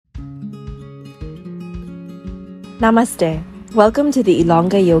Namaste. Welcome to the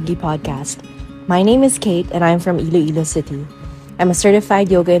Ilongga Yogi podcast. My name is Kate and I'm from Iloilo City. I'm a certified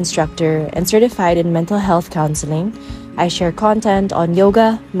yoga instructor and certified in mental health counseling. I share content on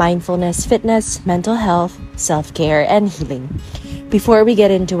yoga, mindfulness, fitness, mental health, self-care, and healing. Before we get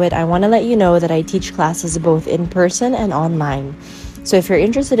into it, I want to let you know that I teach classes both in person and online. So if you're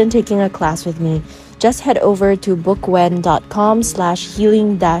interested in taking a class with me, just head over to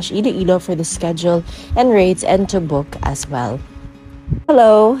bookwen.com/healing-iloilo for the schedule and rates and to book as well.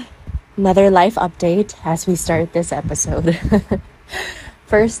 Hello, another life update as we start this episode.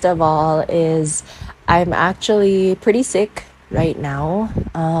 First of all is I'm actually pretty sick right now.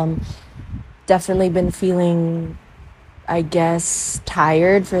 Definitely been feeling, I guess,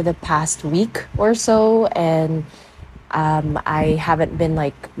 tired for the past week or so, and I haven't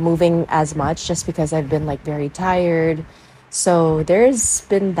been moving as much just because I've been very tired. So there's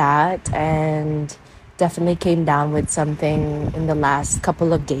been that, and definitely came down with something in the last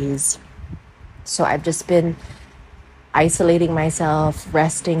couple of days. So I've just been isolating myself,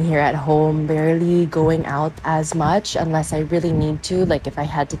 resting here at home, barely going out as much unless I really need to, like if I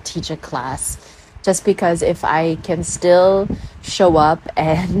had to teach a class. Just because if I can still show up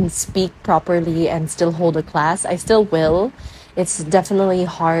and speak properly and still hold a class, I still will. It's definitely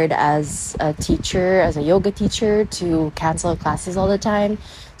hard as a teacher, as a yoga teacher, to cancel classes all the time.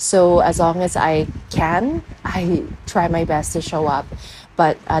 So as long as I can, I try my best to show up.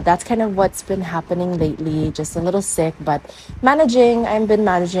 But that's kind of what's been happening lately, just a little sick, but I've been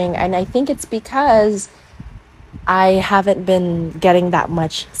managing. And I think it's because I haven't been getting that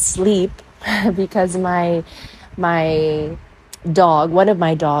much sleep because my dog, one of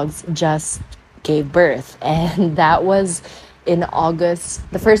my dogs, just gave birth, and that was in August,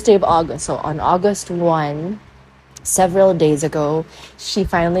 the first day of August. So on August 1, several days ago, she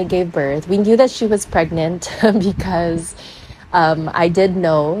finally gave birth. We knew that she was pregnant because I did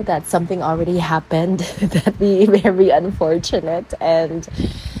know that something already happened that be very unfortunate, and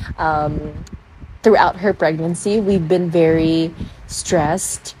throughout her pregnancy, we've been very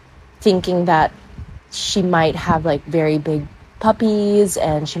stressed, thinking that she might have very big puppies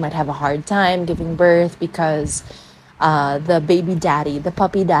and she might have a hard time giving birth because the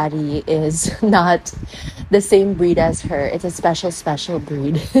puppy daddy is not the same breed as her. It's a special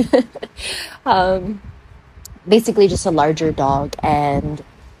breed. Basically just a larger dog, and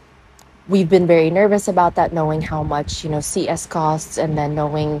we've been very nervous about that, knowing how much CS costs, and then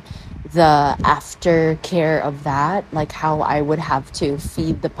knowing the aftercare of that, like how I would have to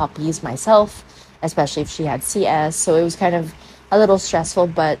feed the puppies myself, especially if she had CS. So it was kind of a little stressful,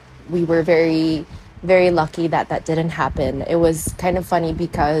 but we were very, very lucky that that didn't happen. It was kind of funny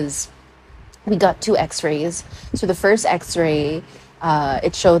because we got 2 x-rays. So the first x-ray,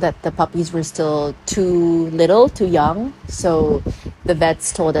 it showed that the puppies were still too little, too young. So the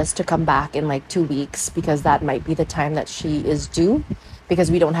vets told us to come back in 2 weeks because that might be the time that she is due, because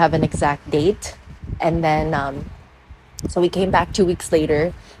we don't have an exact date. And then so we came back 2 weeks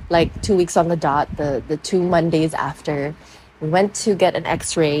later, 2 weeks on the dot, the 2 Mondays after. We went to get an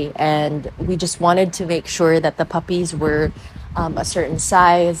x-ray, and we just wanted to make sure that the puppies were a certain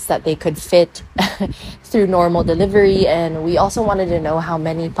size that they could fit through normal delivery. And we also wanted to know how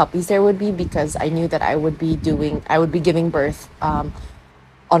many puppies there would be, because I knew that I would be giving birth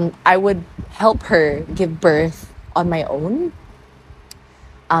I would help her give birth on my own.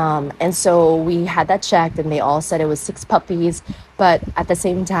 And so we had that checked, and they all said it was 6 puppies. But at the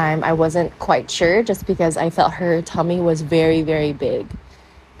same time, I wasn't quite sure, just because I felt her tummy was very, very big.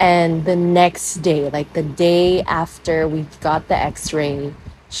 And the next day, the day after we got the x-ray,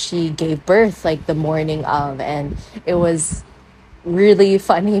 she gave birth the morning of. And it was really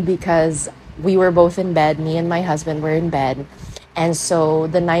funny because we were both in bed. Me and my husband were in bed. And so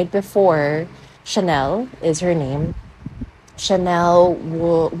the night before, Chanel is her name. Chanel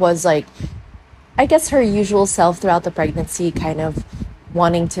was I guess her usual self throughout the pregnancy, kind of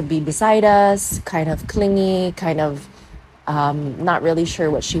wanting to be beside us, kind of clingy, kind of not really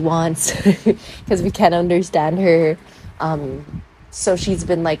sure what she wants because we can't understand her. So she's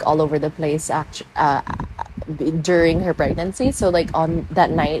been all over the place during her pregnancy. So on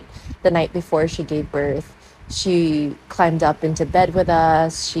that night, the night before she gave birth, she climbed up into bed with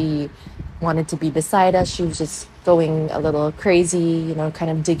us. She wanted to be beside us. She was just going a little crazy,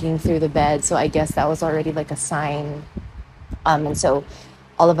 kind of digging through the bed. So I guess that was already a sign. And so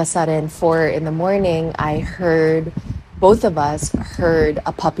all of a sudden, 4 a.m, both of us heard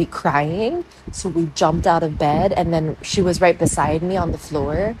a puppy crying. So we jumped out of bed, and then she was right beside me on the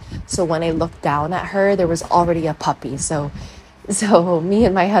floor. So when I looked down at her, there was already a puppy. So So me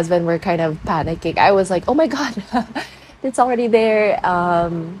and my husband were kind of panicking. I was like, "Oh my God, it's already there."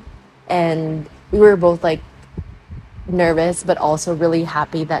 And we were both like nervous, but also really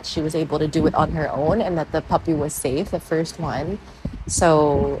happy that she was able to do it on her own and that the puppy was safe, the first one.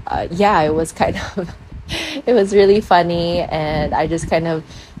 So yeah, it was kind of it was really funny, and I just kind of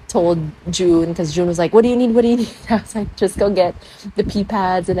told June because June was like, "What do you need? What do you need?" I was like, "Just go get the pee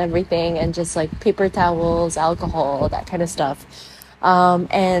pads and everything, and just like paper towels, alcohol, that kind of stuff."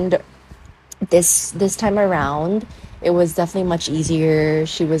 And this time around, it was definitely much easier.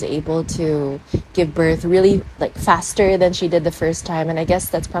 She was able to give birth really like faster than she did the first time, and I guess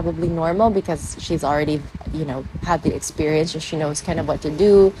that's probably normal because she's already, had the experience, so she knows kind of what to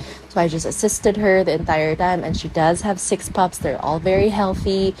do. So I just assisted her the entire time, and she does have six pups. They're all very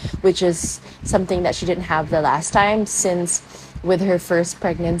healthy, which is something that she didn't have the last time, since with her first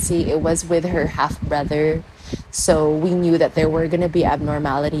pregnancy it was with her half brother, so we knew that there were going to be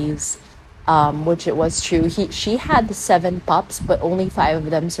abnormalities, which it was true. She had seven pups, but only five of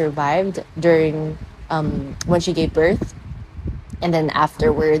them survived during when she gave birth, and then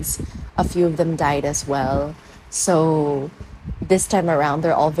afterwards, a few of them died as well. So this time around,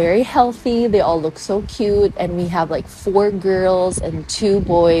 they're all very healthy. They all look so cute, and we have like four girls and two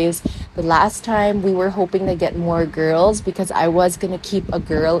boys. The last time we were hoping to get more girls because I was gonna keep a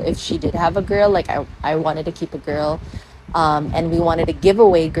girl if she did have a girl. Like I wanted to keep a girl, and we wanted to give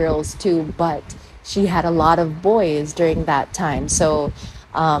away girls too, but she had a lot of boys during that time. So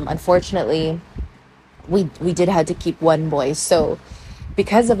unfortunately, we did have to keep one boy. So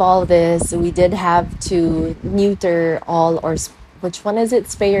because of all this, we did have to neuter all, or which one is it,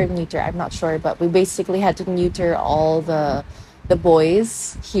 spay or neuter? I'm not sure, but we basically had to neuter all the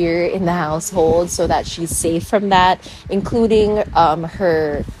boys here in the household so that she's safe from that, including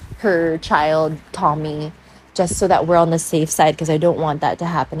her child Tommy, just so that we're on the safe side because I don't want that to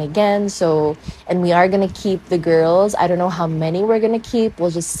happen again. So, and we are gonna keep the girls. I don't know how many we're gonna keep. We'll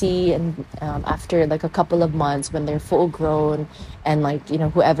just see, and after like a couple of months when they're full grown, and like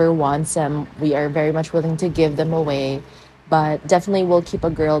whoever wants them, we are very much willing to give them away. But definitely we'll keep a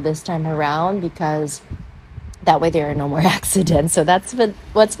girl this time around because that way there are no more accidents. So that's been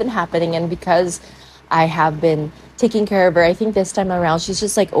what's been happening, and because I have been taking care of her, I think this time around she's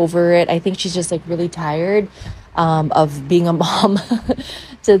just like over it. I think she's just like really tired of being a mom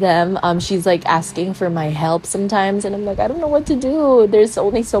to them. She's like asking for my help sometimes, and I'm like, I don't know what to do. There's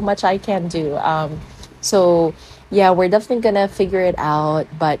only so much I can do. So yeah, we're definitely gonna figure it out.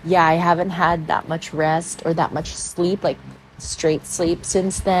 But yeah, I haven't had that much rest or that much sleep, like straight sleep,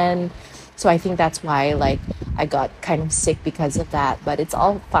 since then. So I think that's why like I got kind of sick because of that. But it's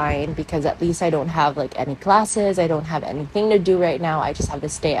all fine because at least I don't have like any classes. I don't have anything to do right now. I just have to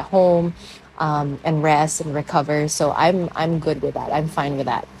stay at home, and rest and recover. So I'm good with that. I'm fine with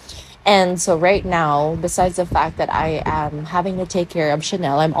that. And so right now, besides the fact that I am having to take care of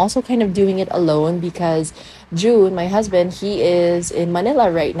Chanel, I'm also kind of doing it alone because June, my husband, he is in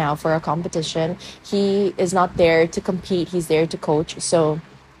Manila right now for a competition. He is not there to compete, he's there to coach. So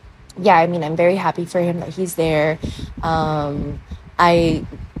yeah, I mean, I'm very happy for him that he's there. Um, I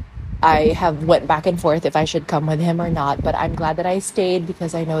I have went back and forth if I should come with him or not, but I'm glad that I stayed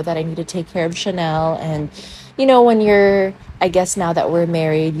because I know that I need to take care of Chanel. And when you're, I guess now that we're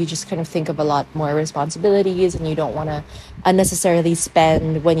married, you just kind of think of a lot more responsibilities and you don't want to unnecessarily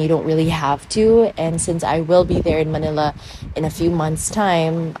spend when you don't really have to. And since I will be there in Manila in a few months'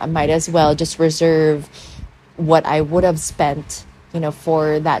 time, I might as well just reserve what I would have spent,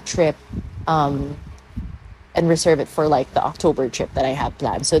 for that trip, um, and reserve it for like the October trip that I have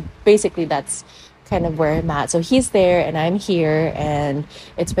planned. So basically, that's kind of where I'm at. So he's there and I'm here, and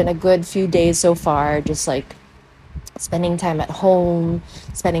it's been a good few days so far, just like spending time at home,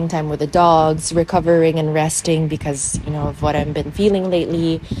 spending time with the dogs, recovering and resting because, of what I've been feeling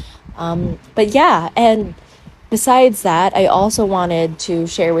lately. But yeah, and besides that, I also wanted to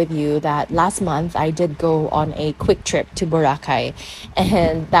share with you that last month I did go on a quick trip to Boracay,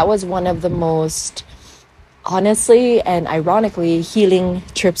 and that was one of the most honestly and ironically healing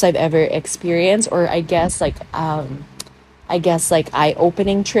trips I've ever experienced, or I guess like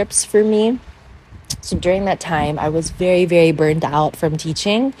eye-opening trips for me. So during that time, I was very, very burned out from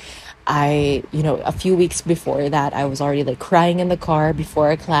teaching. A few weeks before that, I was already like crying in the car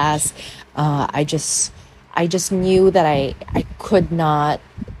before a class. I just knew that I could not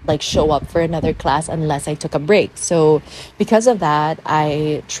like show up for another class unless I took a break. So because of that,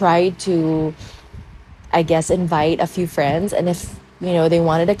 I tried to, I guess, invite a few friends, and if they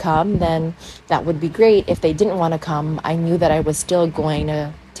wanted to come, then that would be great. If they didn't want to come, I knew that I was still going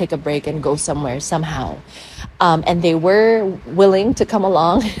to take a break and go somewhere somehow. And they were willing to come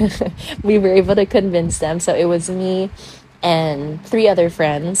along. We were able to convince them. So it was me and three other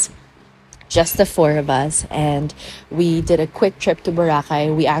friends, just the four of us, and we did a quick trip to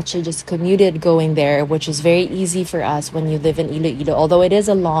Boracay. We actually just commuted going there, which is very easy for us when you live in Iloilo, although it is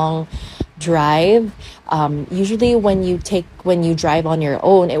a long drive. Usually when you drive on your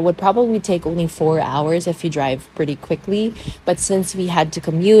own, it would probably take only 4 hours if you drive pretty quickly. But since we had to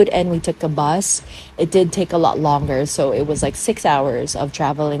commute and we took a bus, it did take a lot longer. So it was like 6 hours of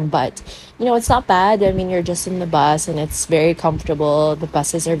traveling. But it's not bad. I mean, you're just in the bus and it's very comfortable. The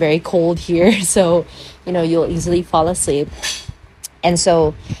buses are very cold here, so you'll easily fall asleep. And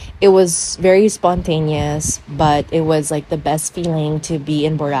so it was very spontaneous, but it was like the best feeling to be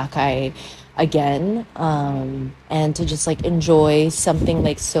in Boracay again, and to just like enjoy something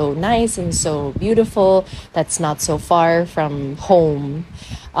like so nice and so beautiful that's not so far from home.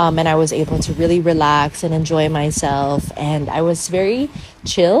 And I was able to really relax and enjoy myself. And I was very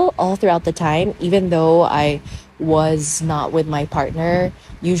chill all throughout the time, even though I was not with my partner.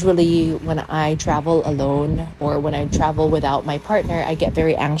 Usually, when I travel alone or when I travel without my partner, I get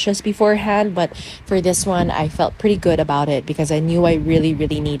very anxious beforehand. But for this one, I felt pretty good about it because I knew I really,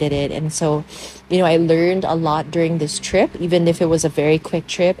 really needed it. And so, I learned a lot during this trip, even if it was a very quick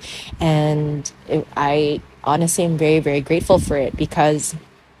trip. And I honestly am very, very grateful for it because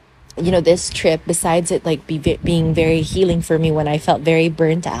this trip, besides it like being very healing for me when I felt very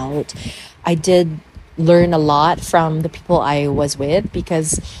burnt out, I did learn a lot from the people I was with,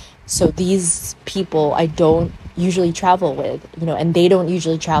 because so these people I don't usually travel with, and they don't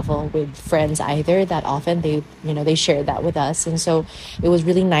usually travel with friends either that often. They shared that with us, and so it was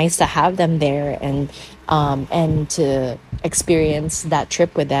really nice to have them there and to experience that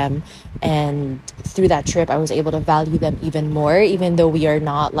trip with them. And through that trip, I was able to value them even more, even though we are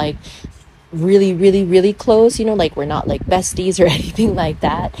not like really, really, really close, like we're not like besties or anything like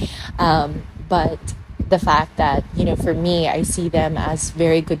that. But the fact that, for me, I see them as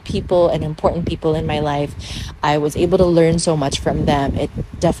very good people and important people in my life. I was able to learn so much from them. It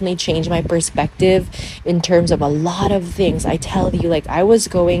definitely changed my perspective in terms of a lot of things. I tell you, like, I was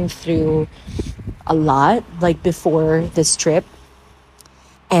going through a lot, like, before this trip.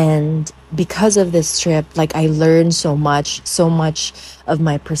 And because of this trip, like, I learned so much of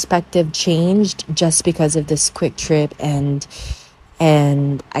my perspective changed just because of this quick trip. And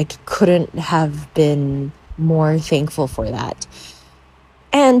I couldn't have been more thankful for that.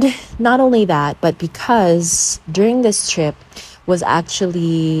 And not only that, but because during this trip was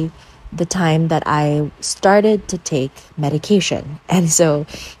actually the time that I started to take medication. And so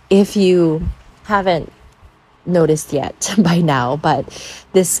if you haven't noticed yet by now, but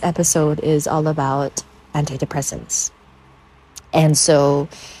this episode is all about antidepressants. And so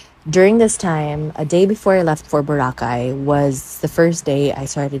during this time, a day before I left for Boracay was the first day I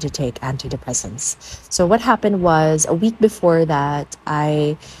started to take antidepressants. So what happened was, a week before that,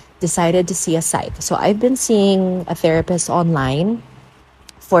 I decided to see a psych. So I've been seeing a therapist online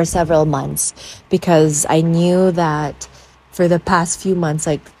for several months because I knew that for the past few months,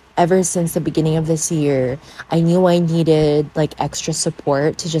 like ever since the beginning of this year, I knew I needed like extra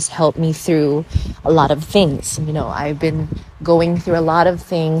support to just help me through a lot of things. I've been going through a lot of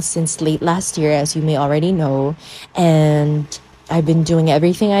things since late last year, as you may already know, and I've been doing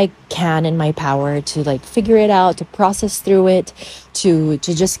everything I can in my power to like figure it out, to process through it, to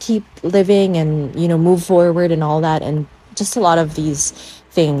just keep living and move forward and all that, and just a lot of these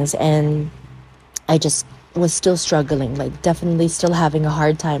things. And I just was still struggling, like definitely still having a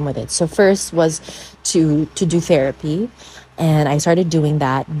hard time with it. So first was to do therapy, and I started doing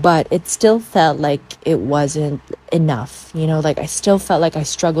that, but it still felt like it wasn't enough. Like I still felt like I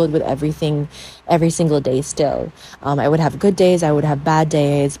struggled with everything every single day still. I would have good days, I would have bad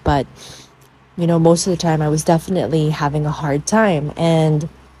days, but most of the time I was definitely having a hard time, and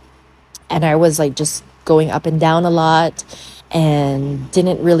I was like just going up and down a lot and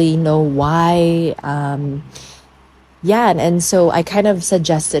didn't really know why. And so I kind of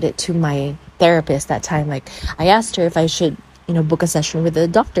suggested it to my therapist that time. Like I asked her if I should, book a session with a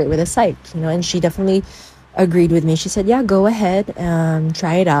doctor, with a psych, and she definitely agreed with me. She said, yeah, go ahead,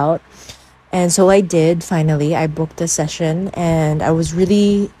 try it out. And so I did. Finally, I booked a session, and I was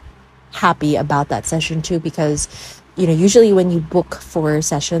really happy about that session too, because, usually when you book for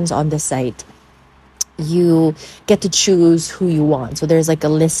sessions on the site, you get to choose who you want. So there's like a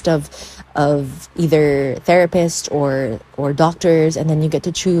list of either therapists or doctors, and then you get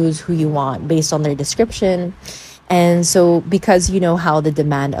to choose who you want based on their description. And so because how the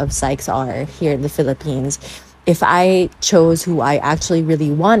demand of psychs are here in the Philippines, if I chose who I actually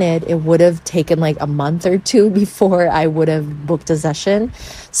really wanted, it would have taken like a month or two before I would have booked a session.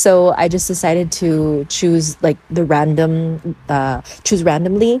 So I just decided to choose like choose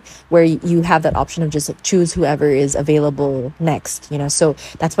randomly, where you have that option of just like, choose whoever is available next, So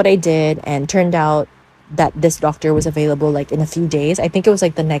that's what I did, and turned out that this doctor was available like in a few days. I think it was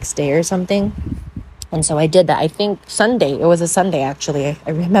like the next day or something. And so I did that. I think Sunday, it was a Sunday actually,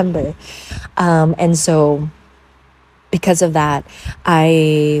 I remember. And so because of that,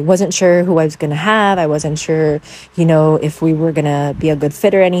 I wasn't sure who I was going to have. I wasn't sure, if we were going to be a good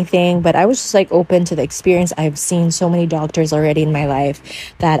fit or anything, but I was just like open to the experience. I've seen so many doctors already in my life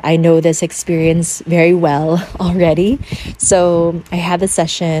that I know this experience very well already. So I had the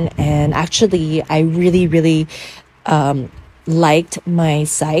session, and actually I really, really, liked my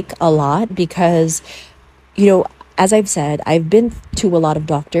psych a lot because, as I've said, I've been to a lot of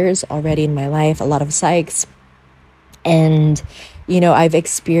doctors already in my life, a lot of psychs. And, I've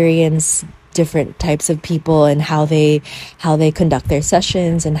experienced different types of people and how they conduct their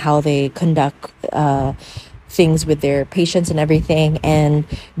sessions and how they conduct things with their patients and everything. And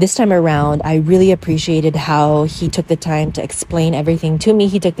this time around, I really appreciated how he took the time to explain everything to me.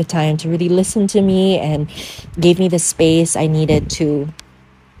 He took the time to really listen to me and gave me the space I needed to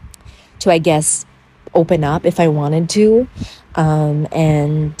I guess, open up if I wanted to.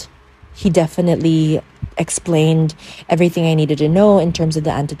 And he definitely explained everything I needed to know in terms of the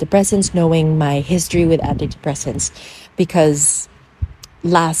antidepressants, knowing my history with antidepressants, because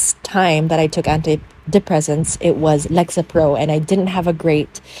last time that I took antidepressants, it was Lexapro, and I didn't have a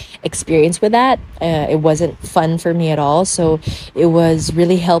great experience with that. It wasn't fun for me at all. So it was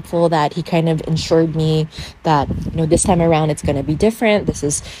really helpful that he kind of assured me that, this time around it's going to be different. This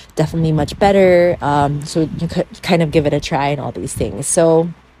is definitely much better. So you could kind of give it a try and all these things. So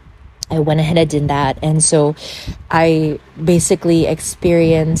I went ahead and did that. And so I basically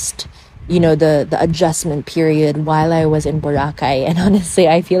experienced, the adjustment period while I was in Boracay. And honestly,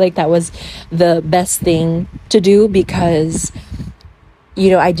 I feel like that was the best thing to do because,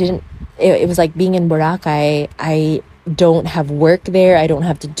 it was like being in Boracay. I don't have work there. I don't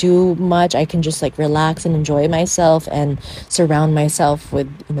have to do much. I can just like relax and enjoy myself and surround myself with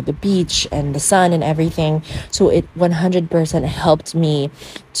the beach and the sun and everything. So it 100% helped me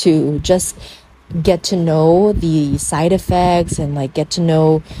to just get to know the side effects and like get to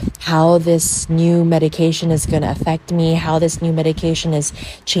know how this new medication is going to affect me, how this new medication is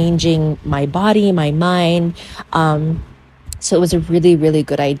changing my body, my mind. So it was a really, really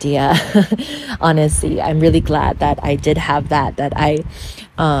good idea. Honestly, I'm really glad that I did have that I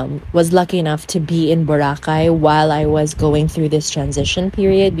was lucky enough to be in Boracay while I was going through this transition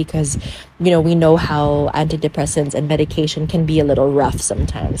period because, we know how antidepressants and medication can be a little rough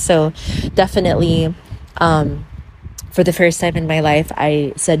sometimes. So definitely, for the first time in my life,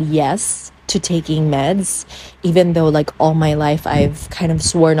 I said yes to taking meds, even though like all my life I've kind of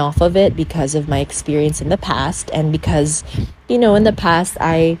sworn off of it because of my experience in the past, and because in the past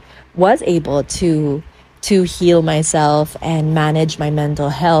I was able to heal myself and manage my mental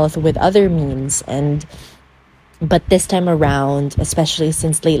health with other means. But this time around, especially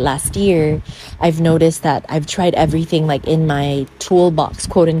since late last year, I've noticed that I've tried everything like in my toolbox,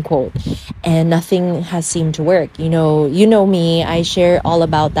 quote unquote, and nothing has seemed to work. You know me, I share all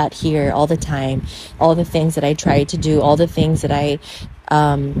about that here all the time, all the things that I try to do, all the things that I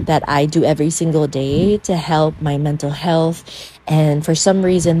do every single day to help my mental health. And for some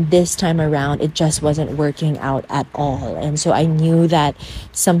reason, this time around, it just wasn't working out at all. And so I knew that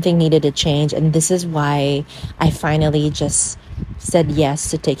something needed to change. And this is why I finally just said yes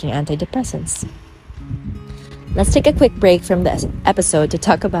to taking antidepressants. Let's take a quick break from this episode to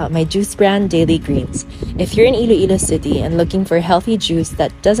talk about my juice brand, Daily Greens. If you're in Iloilo City and looking for healthy juice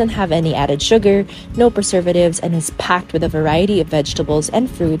that doesn't have any added sugar, no preservatives, and is packed with a variety of vegetables and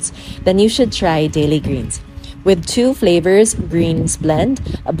fruits, then you should try Daily Greens. With 2 flavors, Greens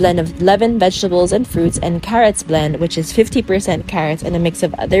Blend, a blend of 11 vegetables and fruits, and Carrots Blend, which is 50% carrots and a mix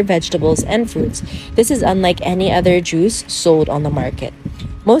of other vegetables and fruits. This is unlike any other juice sold on the market.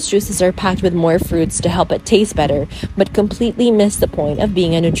 Most juices are packed with more fruits to help it taste better, but completely miss the point of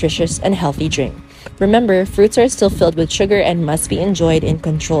being a nutritious and healthy drink. Remember, fruits are still filled with sugar and must be enjoyed in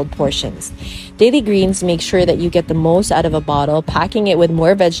controlled portions. Daily Greens make sure that you get the most out of a bottle, packing it with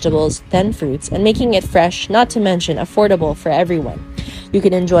more vegetables than fruits and making it fresh, not to mention affordable for everyone. You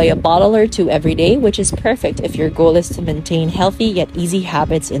can enjoy a bottle or 2 every day, which is perfect if your goal is to maintain healthy yet easy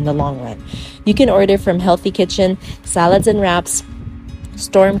habits in the long run. You can order from Healthy Kitchen, Salads and Wraps,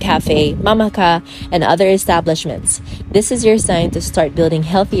 Storm Cafe, Mamaka, and other establishments. This is your sign to start building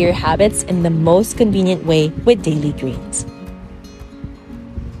healthier habits in the most convenient way with daily greens.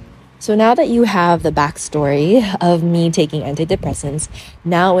 So now that you have the backstory of me taking antidepressants,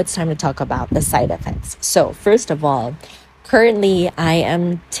 now it's time to talk about the side effects. So first of all, currently I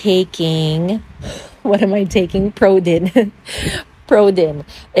am taking, what am I taking? Prodin. Prodin.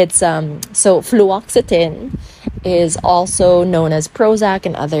 It's so fluoxetine is also known as Prozac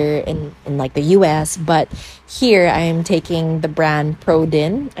and other in like the US, but here I am taking the brand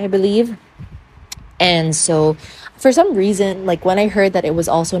Prodin, I believe. And so for some reason, like when I heard that it was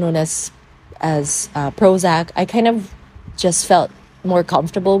also known as Prozac, I kind of just felt more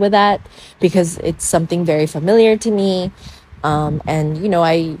comfortable with that because it's something very familiar to me. And you know,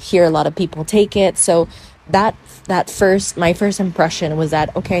 I hear a lot of people take it. So my first impression was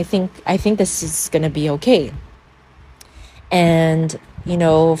that, okay, I think this is gonna be okay. And you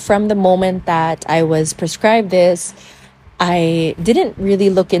know, from the moment that I was prescribed this, I didn't really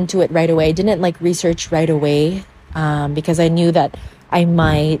look into it right away. I didn't like research right away, because I knew that I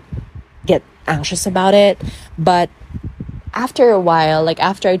might get anxious about it. But after a while, like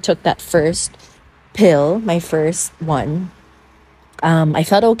after I took that first pill, my first one, I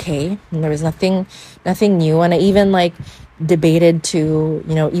felt okay. And there was nothing new. And I even like debated to,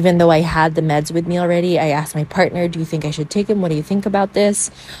 you know, even though I had the meds with me already, I asked my partner, do you think I should take them? What do you think about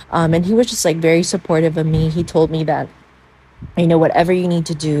this? And he was just like very supportive of me. He told me that, you know, whatever you need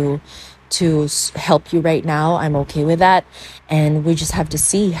to do to help you right now, I'm okay with that. And we just have to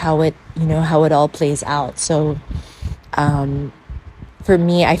see how it, you know, how it all plays out. So, for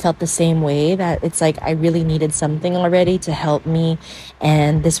me, I felt the same way, that it's like I really needed something already to help me.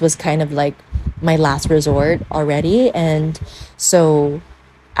 And this was kind of like my last resort already. And so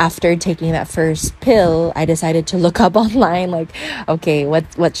after taking that first pill, I decided to look up online, like, okay,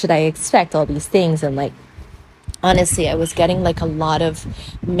 what should I expect? All these things. And like, honestly, I was getting like a lot of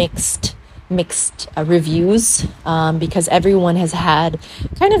mixed reviews, because everyone has had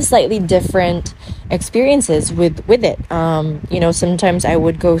kind of slightly different experiences with it. You know, sometimes I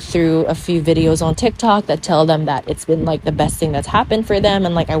would go through a few videos on TikTok that tell them that it's been like the best thing that's happened for them,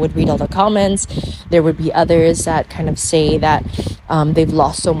 and like I would read all the comments. There would be others that kind of say that they've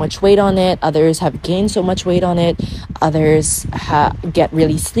lost so much weight on it, others have gained so much weight on it, others get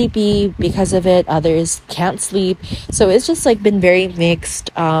really sleepy because of it, others can't sleep. So it's just like been very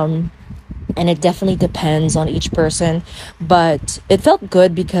mixed. And it definitely depends on each person, but it felt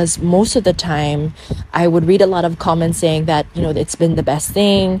good because most of the time I would read a lot of comments saying that, you know, it's been the best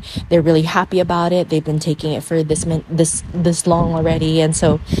thing, they're really happy about it, they've been taking it for this long already. And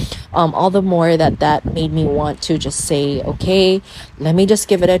so all the more that made me want to just say, okay, let me just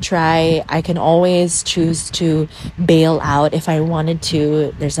give it a try. I can always choose to bail out if I wanted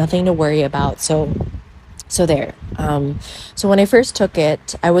to. There's nothing to worry about. So there. So when I first took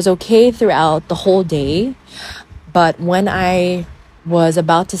it, I was okay throughout the whole day. But when I was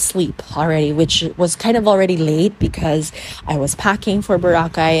about to sleep already, which was kind of already late because I was packing for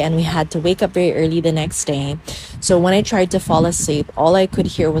Boracay and we had to wake up very early the next day. So when I tried to fall asleep, all I could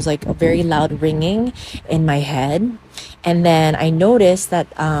hear was like a very loud ringing in my head. And then I noticed that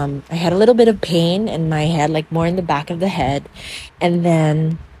I had a little bit of pain in my head, like more in the back of the head. And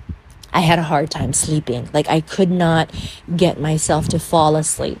then I had a hard time sleeping. Like I could not get myself to fall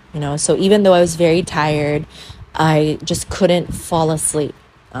asleep, you know. So even though I was very tired, I just couldn't fall asleep.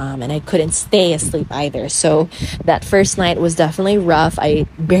 And I couldn't stay asleep either. So that first night was definitely rough. I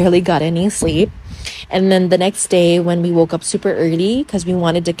barely got any sleep. And then the next day when we woke up super early because we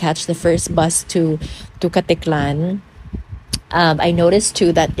wanted to catch the first bus to Caticlan, I noticed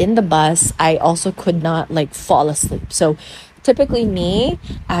too that in the bus, I also could not like fall asleep. So typically me,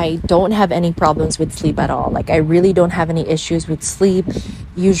 I don't have any problems with sleep at all. Like I really don't have any issues with sleep.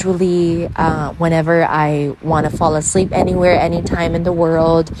 Usually whenever I want to fall asleep anywhere, anytime in the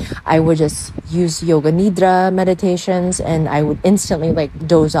world, I would just use yoga nidra meditations and I would instantly like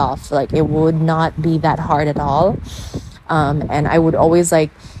doze off. Like it would not be that hard at all. And I would always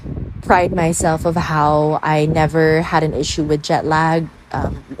like pride myself of how I never had an issue with jet lag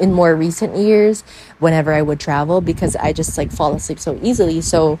in more recent years whenever I would travel, because I just like fall asleep so easily.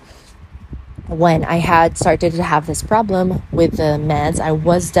 So when I had started to have this problem with the meds, I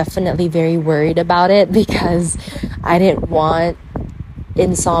was definitely very worried about it because I didn't want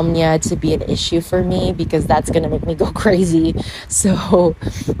insomnia to be an issue for me, because that's going to make me go crazy. So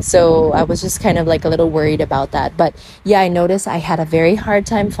I was just kind of like a little worried about that. But yeah, I noticed I had a very hard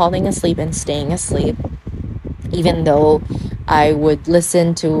time falling asleep and staying asleep, even though I would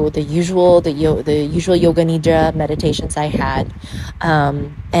listen to the usual yoga nidra meditations I had.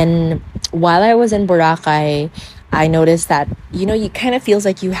 And while I was in Boracay, I noticed that, you kind of feels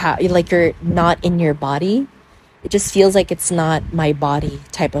like you're not in your body. It just feels like it's not my body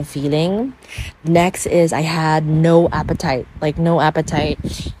type of feeling. Next is I had no appetite, like no appetite.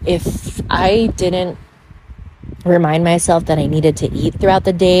 If I didn't remind myself that I needed to eat throughout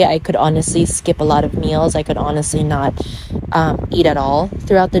the day, I could honestly skip a lot of meals. I could honestly not eat at all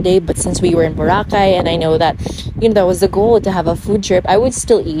throughout the day. But since we were in Boracay, and I know that, that was the goal, to have a food trip, I would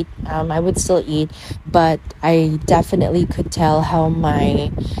still eat. But I definitely could tell how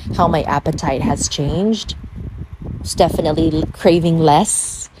my appetite has changed. It's definitely craving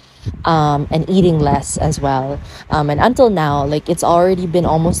less, and eating less as well. And until now, like, it's already been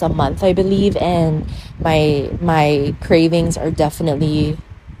almost a month, I believe, and my cravings are definitely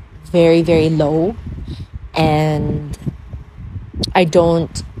very, very low, and I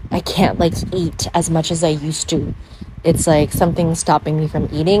can't like eat as much as I used to. It's like something stopping me from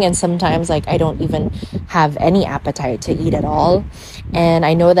eating, and sometimes like I don't even have any appetite to eat at all. And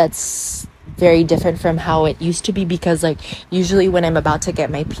I know that's very different from how it used to be, because like usually when I'm about to get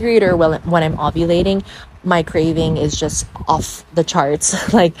my period, or when I'm ovulating, my craving is just off the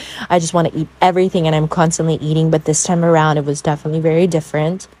charts. Like, I just want to eat everything, and I'm constantly eating. But this time around, it was definitely very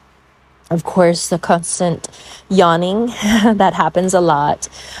different. Of course, the constant yawning that happens a lot.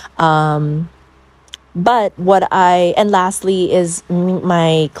 But and lastly is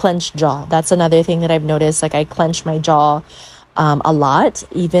my clenched jaw. That's another thing that I've noticed. Like, I clench my jaw a lot,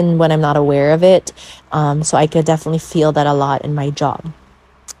 even when I'm not aware of it. So I could definitely feel that a lot in my jaw.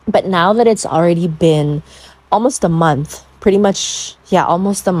 But now that it's already been almost a month, pretty much, yeah,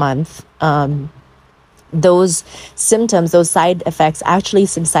 almost a month, those symptoms, those side effects actually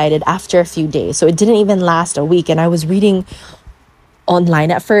subsided after a few days. So it didn't even last a week. And I was reading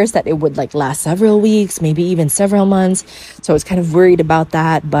online at first that it would like last several weeks, maybe even several months. So I was kind of worried about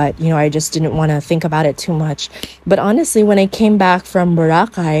that, but I just didn't want to think about it too much. But honestly, when I came back from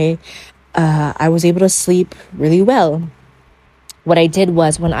Boracay, I was able to sleep really well. What I did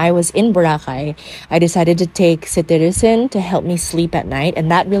was, when I was in Boracay, I decided to take cetirizine to help me sleep at night, and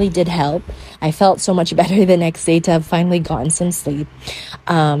that really did help. I felt so much better the next day to have finally gotten some sleep.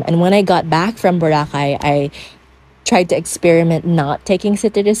 And when I got back from Boracay, I tried to experiment not taking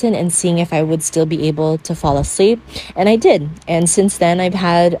cetirizine and seeing if I would still be able to fall asleep, and I did. And since then, I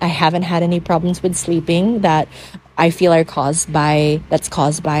haven't had any problems with sleeping that I feel are caused by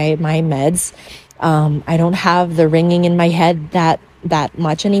my meds. I don't have the ringing in my head that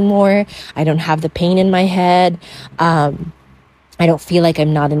much anymore. I don't have the pain in my head. I don't feel like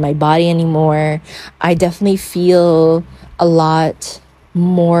I'm not in my body anymore. I definitely feel a lot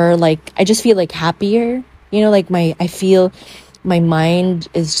more like, I just feel like happier. I feel my mind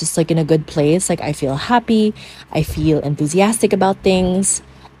is just like in a good place. Like, I feel happy. I feel enthusiastic about things.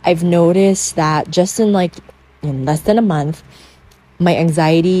 I've noticed that just in less than a month, my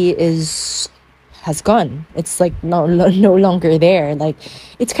anxiety has gone. It's like no longer there. Like,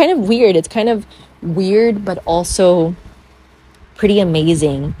 it's kind of weird. It's kind of weird, but also pretty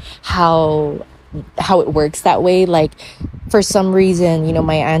amazing how it works that way. Like, for some reason,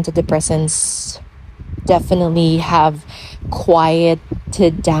 my antidepressants definitely have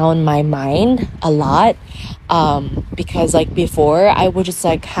quieted down my mind a lot, because like before, I would just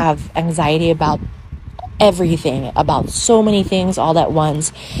like have anxiety about everything, about so many things all at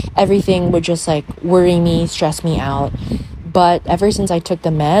once. Everything would just like worry me, stress me out. But ever since I took the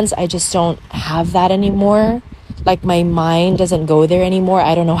meds, I just don't have that anymore. Like, my mind doesn't go there anymore.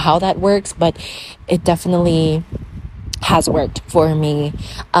 I don't know how that works, but it definitely has worked for me.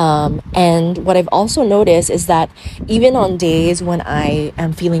 And what I've also noticed is that even on days when I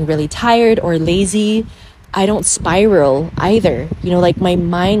am feeling really tired or lazy, I don't spiral either. Like, my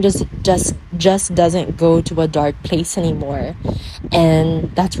mind just doesn't go to a dark place anymore.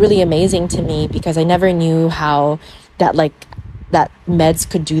 And that's really amazing to me, because I never knew how that meds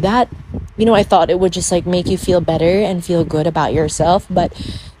could do that. I thought it would just like make you feel better and feel good about yourself, but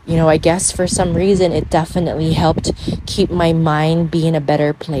I guess for some reason it definitely helped keep my mind be in a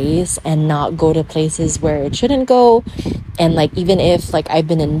better place and not go to places where it shouldn't go. And like, even if like I've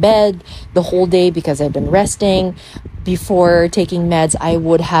been in bed the whole day because I've been resting before taking meds, I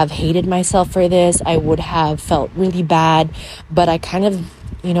would have hated myself for this. I would have felt really bad, but I kind of,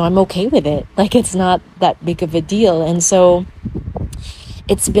 I'm okay with it. Like, it's not that big of a deal. And so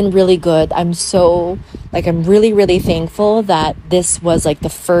it's been really good. I'm really, really thankful that this was like the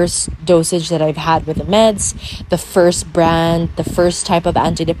first dosage that I've had with the meds, the first brand, the first type of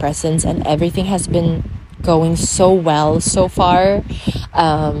antidepressants, and everything has been going so well so far.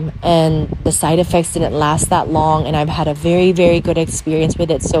 And the side effects didn't last that long, and I've had a very, very good experience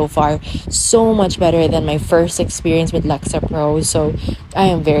with it so far. So much better than my first experience with Lexapro. So I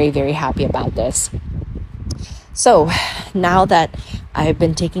am very, very happy about this. So now that I've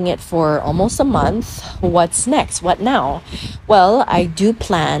been taking it for almost a month, what's next? What now? Well, I do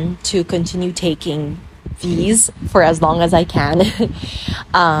plan to continue taking these for as long as I can.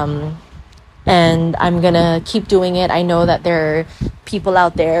 And I'm gonna keep doing it. I know that there are people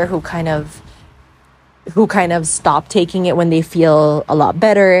out there who kind of stop taking it when they feel a lot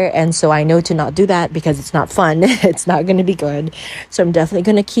better, and so I know to not do that because it's not fun. It's not going to be good. So I'm definitely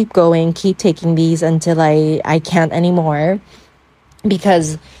going to keep going, keep taking these until I can't anymore.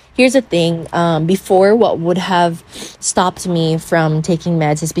 Because here's the thing, before, what would have stopped me from taking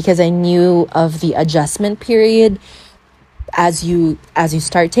meds is because I knew of the adjustment period as you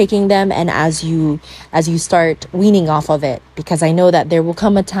start taking them, and as you start weaning off of it, because I know that there will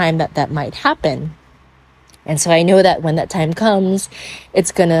come a time that might happen. And so I know that when that time comes,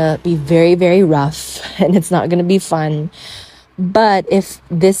 it's gonna be very, very rough, and it's not gonna be fun. But if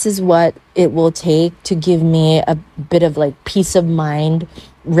this is what it will take to give me a bit of like peace of mind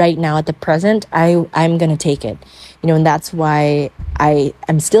right now at the present, I'm gonna take it, and that's why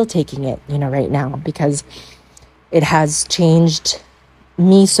I'm still taking it, right now, because it has changed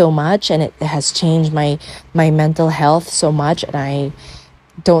me so much, and it has changed my mental health so much, and I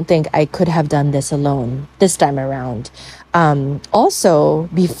don't think I could have done this alone this time around. Also,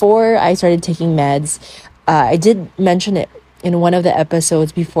 before I started taking meds, I did mention it in one of the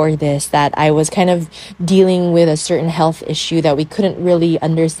episodes before this, that I was kind of dealing with a certain health issue that we couldn't really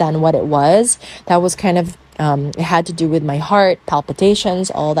understand what it was. That was kind of, it had to do with my heart,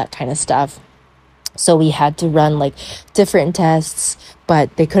 palpitations, all that kind of stuff. So we had to run like different tests,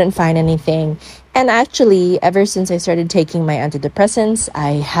 but they couldn't find anything. And actually, ever since I started taking my antidepressants,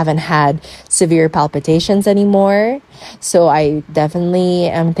 I haven't had severe palpitations anymore. So I definitely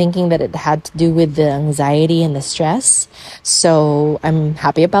am thinking that it had to do with the anxiety and the stress. So I'm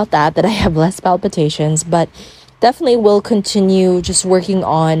happy about that I have less palpitations, but definitely will continue just working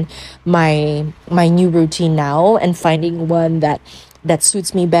on my new routine now, and finding one that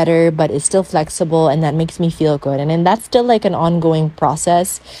suits me better, but is still flexible, and that makes me feel good. And then that's still like an ongoing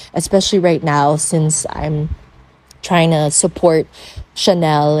process, especially right now, since I'm trying to support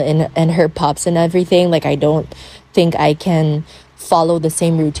Chanel and her pups and everything. Like, I don't think I can follow the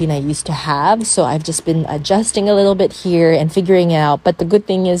same routine I used to have. So I've just been adjusting a little bit here and figuring it out. But the good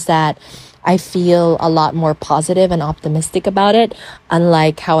thing is that I feel a lot more positive and optimistic about it,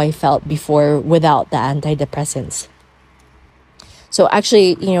 unlike how I felt before without the antidepressants. So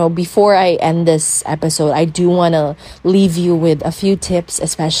actually, before I end this episode, I do want to leave you with a few tips,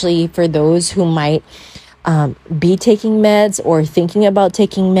 especially for those who might be taking meds, or thinking about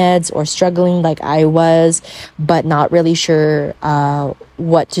taking meds, or struggling like I was, but not really sure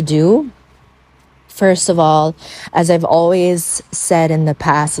what to do. First of all, as I've always said in the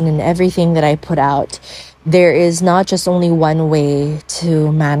past and in everything that I put out, there is not just only one way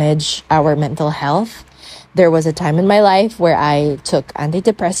to manage our mental health. There was a time in my life where I took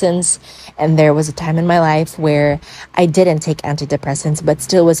antidepressants, and there was a time in my life where I didn't take antidepressants, but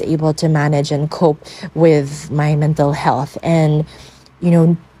still was able to manage and cope with my mental health. And,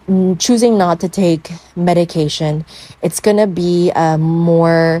 choosing not to take medication, it's going to be a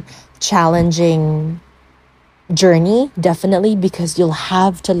more challenging journey, definitely, because you'll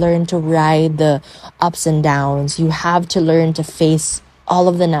have to learn to ride the ups and downs. You have to learn to face all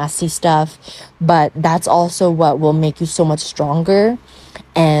of the nasty stuff, but that's also what will make you so much stronger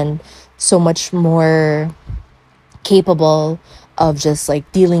and so much more capable of just like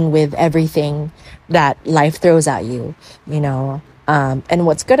dealing with everything that life throws at you, and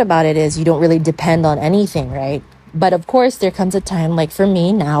what's good about it is you don't really depend on anything, right? But of course, there comes a time, like for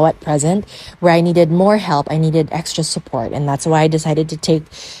me now at present, where I needed more help. I needed extra support, and that's why I decided to take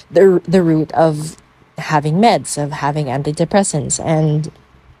the route of having meds, of having antidepressants. And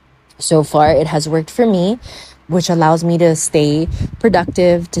so far it has worked for me, which allows me to stay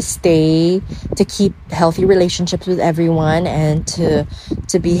productive, to keep healthy relationships with everyone, and to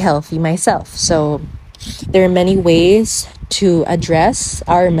be healthy myself. So there are many ways to address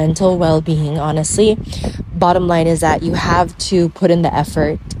our mental well-being, honestly. Bottom line is that you have to put in the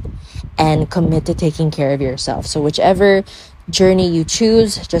effort and commit to taking care of yourself. So whichever journey you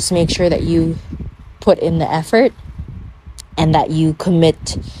choose, just make sure that you put in the effort and that you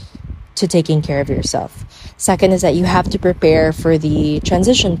commit to taking care of yourself. Second is that you have to prepare for the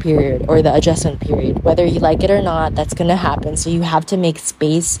transition period or the adjustment period. Whether you like it or not, that's going to happen. So you have to make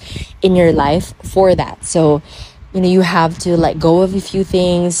space in your life for that. So, you have to let go of a few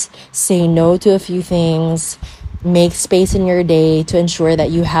things, say no to a few things, make space in your day to ensure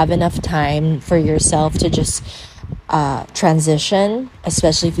that you have enough time for yourself to just transition,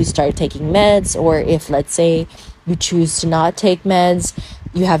 especially if you start taking meds, or if, let's say, you choose to not take meds.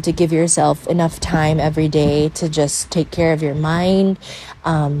 You have to give yourself enough time every day to just take care of your mind,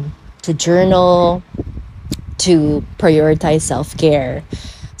 to journal, to prioritize self-care.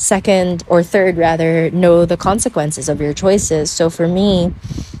 Second, or third rather, know the consequences of your choices. So for me,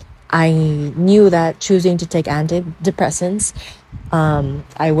 I knew that choosing to take antidepressants,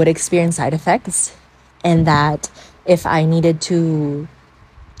 I would experience side effects, and that if I needed to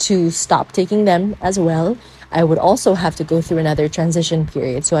stop taking them as well, I would also have to go through another transition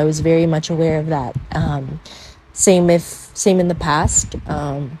period. So I was very much aware of that. Same in the past,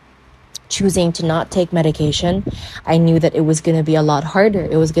 choosing to not take medication, I knew that it was going to be a lot harder.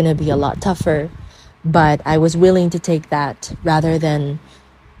 It was going to be a lot tougher, but I was willing to take that rather than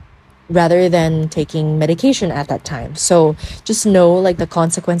taking medication at that time. So just know like the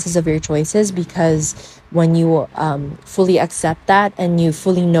consequences of your choices, because when you fully accept that and you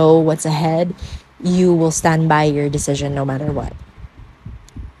fully know what's ahead, you will stand by your decision no matter what.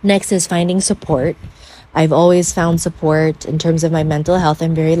 Next is finding support. I've always found support in terms of my mental health.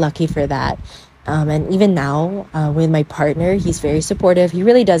 I'm very lucky for that. And even now, with my partner, he's very supportive. He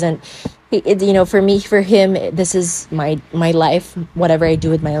really doesn't, for him, this is my life. Whatever I do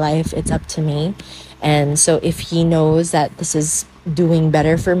with my life, it's up to me. And so if he knows that this is doing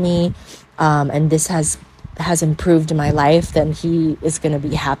better for me, and this has improved my life, then he is going to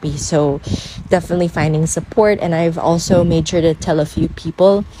be happy. So definitely finding support. And I've also made sure to tell a few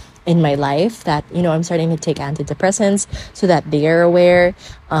people in my life that I'm starting to take antidepressants, so that they are aware,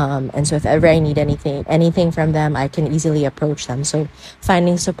 and so if ever I need anything from them, I can easily approach them. So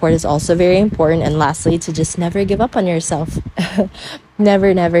finding support is also very important. And lastly, to just never give up on yourself.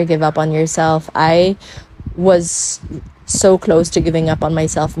 Never give up on yourself. I was so close to giving up on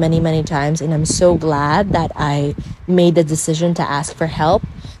myself many times, and I'm so glad that I made the decision to ask for help,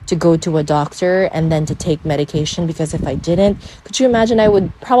 to go to a doctor, and then to take medication. Because if I didn't, could you imagine, I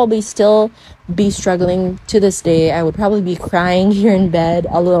would probably still be struggling to this day. I would probably be crying here in bed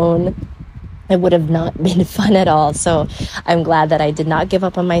alone. It would have not been fun at all. So I'm glad that I did not give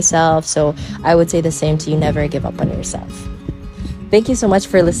up on myself. So I would say the same to you: never give up on yourself. Thank you so much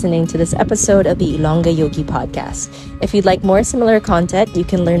for listening to this episode of the Ilongga Yogi podcast. If you'd like more similar content, you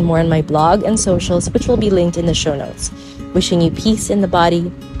can learn more on my blog and socials, which will be linked in the show notes. Wishing you peace in the body,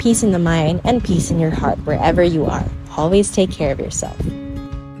 peace in the mind, and peace in your heart wherever you are. Always take care of yourself.